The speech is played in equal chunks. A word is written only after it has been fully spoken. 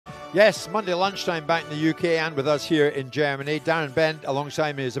Yes, Monday lunchtime back in the UK and with us here in Germany. Darren Bent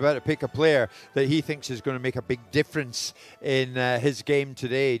alongside me is about to pick a player that he thinks is going to make a big difference in his game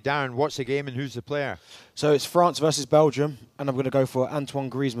today. Darren, what's the game and who's the player? So it's France versus Belgium, and I'm going to go for Antoine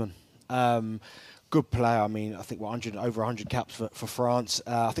Griezmann. Good player. I mean, I think over 100 caps for France.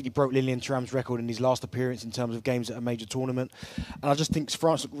 I think he broke Lilian Thuram's record in his last appearance in terms of games at a major tournament. And I just think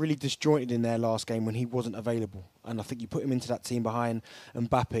France looked really disjointed in their last game when he wasn't available. And I think you put him into that team behind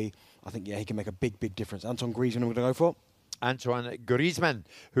Mbappe, I think, yeah, he can make a big, big difference. Antoine Griezmann, I'm going to go for. Antoine Griezmann,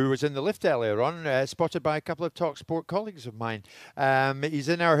 who was in the lift earlier on, spotted by a couple of talkSPORT colleagues of mine. He's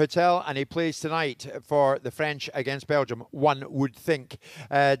in our hotel and he plays tonight for the French against Belgium, one would think.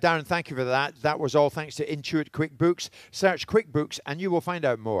 Darren, thank you for that. That was all thanks to Intuit QuickBooks. Search QuickBooks and you will find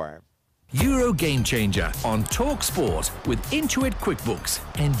out more. Euro Game Changer on talkSPORT with Intuit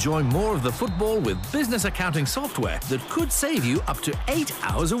QuickBooks. Enjoy more of the football with business accounting software that could save you up to 8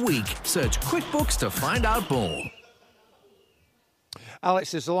 hours a week. Search QuickBooks to find out more.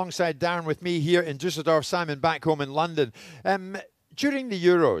 Alex is alongside Darren with me here in Dusseldorf, Simon back home in London. During the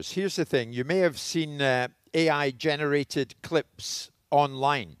Euros, here's the thing. You may have seen AI-generated clips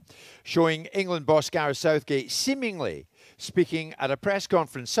online showing England boss Gareth Southgate seemingly speaking at a press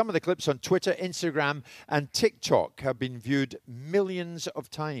conference. Some of the clips on Twitter, Instagram and TikTok have been viewed millions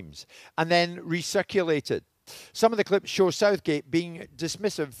of times and then recirculated. Some of the clips show Southgate being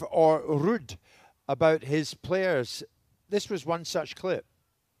dismissive or rude about his players. This was one such clip.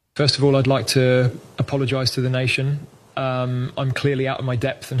 First of all, I'd like to apologise to the nation. I'm clearly out of my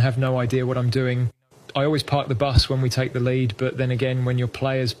depth and have no idea what I'm doing. I always park the bus when we take the lead, but then again, when your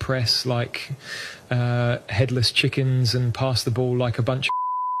players press like headless chickens and pass the ball like a bunch of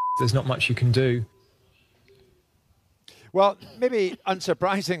there's not much you can do. Well, maybe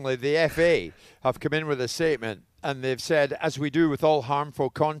unsurprisingly, the FA have come in with a statement and they've said, as we do with all harmful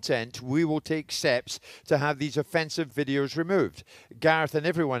content, we will take steps to have these offensive videos removed. Gareth and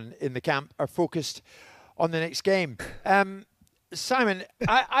everyone in the camp are focused on the next game. Simon,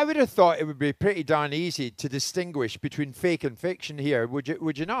 I would have thought it would be pretty darn easy to distinguish between fake and fiction here. Would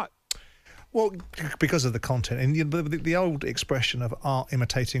you not? Well, because of the content. And the old expression of art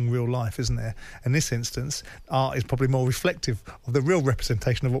imitating real life, isn't there? In this instance, art is probably more reflective of the real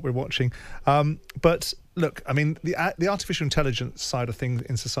representation of what we're watching. But look, I mean, the artificial intelligence side of things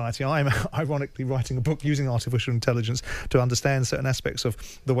in society, I'm ironically writing a book using artificial intelligence to understand certain aspects of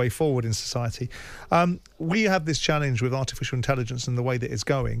the way forward in society. We have this challenge with artificial intelligence and the way that it's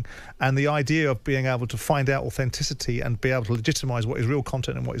going, and the idea of being able to find out authenticity and be able to legitimise what is real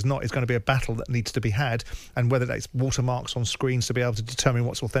content and what is not is going to be a battle that needs to be had, and whether that's watermarks on screens to be able to determine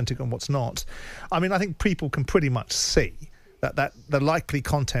what's authentic and what's not. I mean, I think people can pretty much see that the likely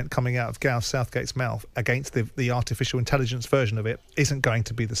content coming out of Gareth Southgate's mouth against the artificial intelligence version of it isn't going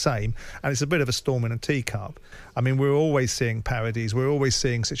to be the same, and it's a bit of a storm in a teacup. I mean, we're always seeing parodies, we're always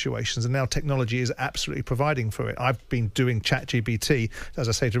seeing situations, and now technology is absolutely providing for it. I've been doing ChatGPT, as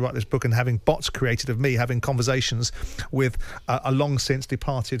I say, to write this book, and having bots created of me having conversations with a long since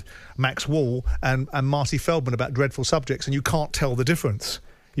departed Max Wall and Marty Feldman about dreadful subjects, and you can't tell the difference.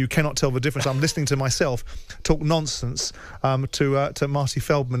 You cannot tell the difference. I'm listening to myself talk nonsense to Marty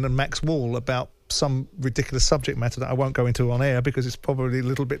Feldman and Max Wall about some ridiculous subject matter that I won't go into on air because it's probably a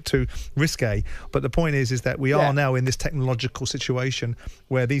little bit too risque. But the point is that we are now in this technological situation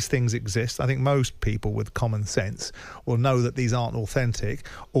where these things exist. I think most people with common sense will know that these aren't authentic,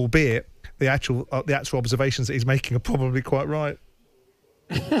 albeit the actual observations that he's making are probably quite right.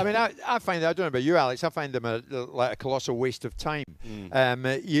 I mean, I find, I don't know about you, Alex, I find them like a colossal waste of time.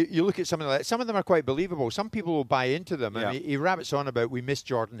 You look at something like that, some of them are quite believable. Some people will buy into them. Yeah. I mean, he rabbits on about we miss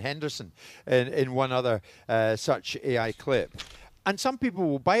Jordan Henderson in one other such AI clip. And some people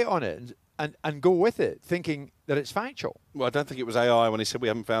will bite on it and go with it, thinking that it's factual. Well, I don't think it was AI when he said we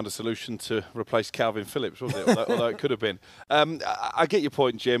haven't found a solution to replace Calvin Phillips, was it? Although it could have been. I get your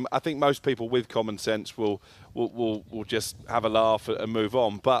point, Jim. I think most people with common sense will just have a laugh and move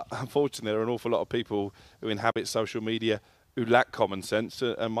on. But unfortunately, there are an awful lot of people who inhabit social media who lack common sense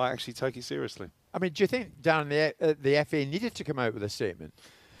and might actually take it seriously. I mean, do you think, Darren, the FA needed to come out with a statement?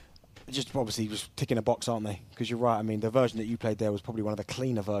 Just obviously just ticking a box, aren't they? Because you're right. I mean, the version that you played there was probably one of the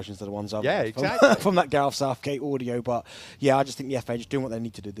cleaner versions of the ones I've exactly. from that Gareth Southgate audio. But yeah, I just think the FA just doing what they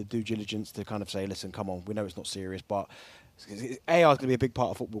need to do, the due diligence to kind of say, listen, come on, we know it's not serious, but AI is going to be a big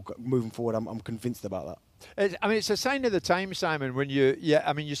part of football moving forward. I'm convinced about that. I mean, it's a sign of the time, Simon, when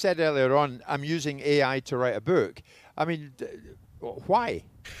you said earlier on, I'm using AI to write a book. I mean, why?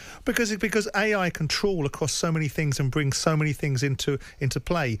 Because AI can trawl across so many things and bring so many things into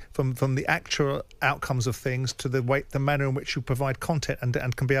play, from the actual outcomes of things to the manner in which you provide content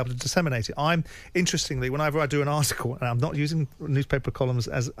and can be able to disseminate it. Interestingly, whenever I do an article, and I'm not using newspaper columns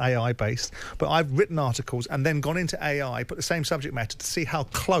as AI based, but I've written articles and then gone into AI, put the same subject matter to see how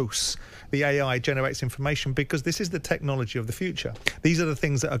close the AI generates information, because this is the technology of the future. These are the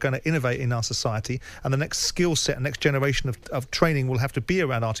things that are going to innovate in our society, and the next skill set and next generation of training will have to be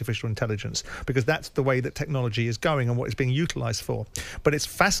around artificial intelligence, because that's the way that technology is going and what it's being utilized for. But it's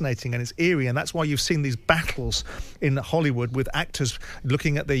fascinating and it's eerie, and that's why you've seen these battles in Hollywood with actors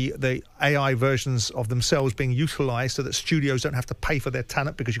looking at the AI versions of themselves being utilized so that studios don't have to pay for their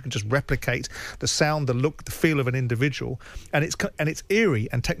talent, because you can just replicate the sound, the look, the feel of an individual. And it's eerie,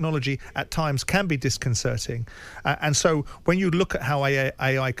 and technology at times can be disconcerting. And so when you look at how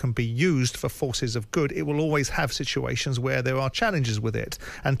AI can be used for forces of good, it will always have situations where there are challenges with it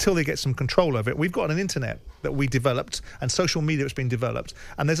until they get some control over it. We've got an internet that we developed and social media that's been developed,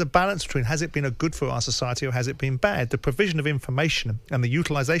 and there's a balance between, has it been a good for our society or has it been bad? The provision of information and the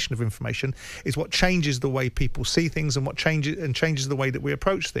utilization of information is what changes the way people see things and what changes the way that we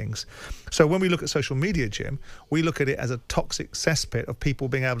approach things. So when we look at social media, Jim, we look at it as a toxic cesspit of people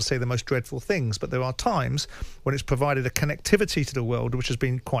being able to say the most dreadful things, but there are times when it's provided a connectivity to the world which has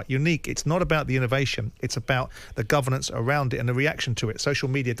been quite unique. It's not about the innovation, it's about the governance around it and the reaction to it. Social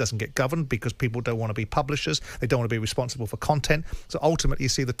media doesn't get governed because people don't want to be publishers, they don't want to be responsible for content. So ultimately you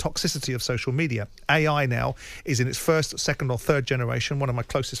see the toxicity of social media. AI now is in its first, second or third generation. One of my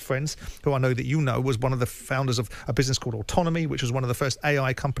closest friends, who I know that you know, was one of the founders of a business called Autonomy, which was one of the first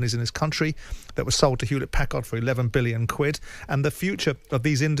AI companies in this country that was sold to Hewlett-Packard for 11 billion quid. And the future of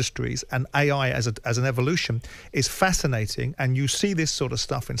these industries and AI as an evolution is fascinating. And you see this sort of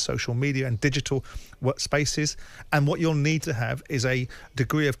stuff in social media and digital workspaces. And what you'll need to have is a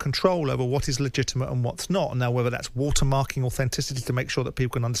degree of control over what is legitimate and what's not. Now, whether that's watermarking authenticity to make sure that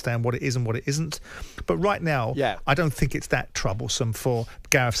people can understand what it is and what it isn't. But right now, I don't think it's that troublesome for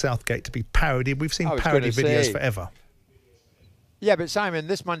Gareth Southgate to be parodied. We've seen parody videos forever. Yeah, but Simon,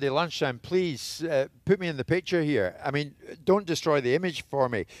 this Monday lunchtime, please put me in the picture here. I mean, don't destroy the image for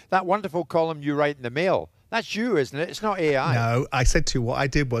me. That wonderful column you write in the Mail, that's you, isn't it? It's not AI. No, I said to you, what I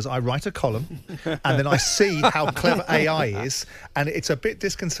did was I write a column and then I see how clever AI is, and it's a bit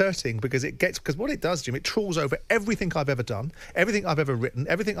disconcerting because what it does, Jim, it trawls over everything I've ever done, everything I've ever written,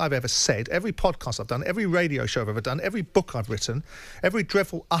 everything I've ever said, every podcast I've done, every radio show I've ever done, every book I've written, every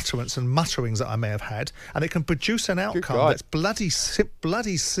dreadful utterance and mutterings that I may have had, and it can produce an outcome that's bloody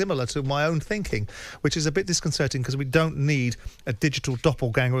similar to my own thinking, which is a bit disconcerting because we don't need a digital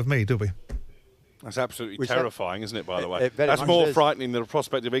doppelganger of me, do we? That's absolutely terrifying, isn't it, by the way? That's more frightening than the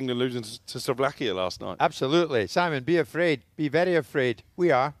prospect of England losing to Slovakia last night. Absolutely. Simon, be afraid. Be very afraid.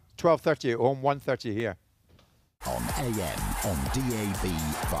 We are. 12:30 at home, 1:30 here. On AM, on DAB,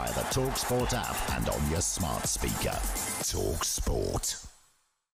 via the talkSPORT app and on your smart speaker. talkSPORT.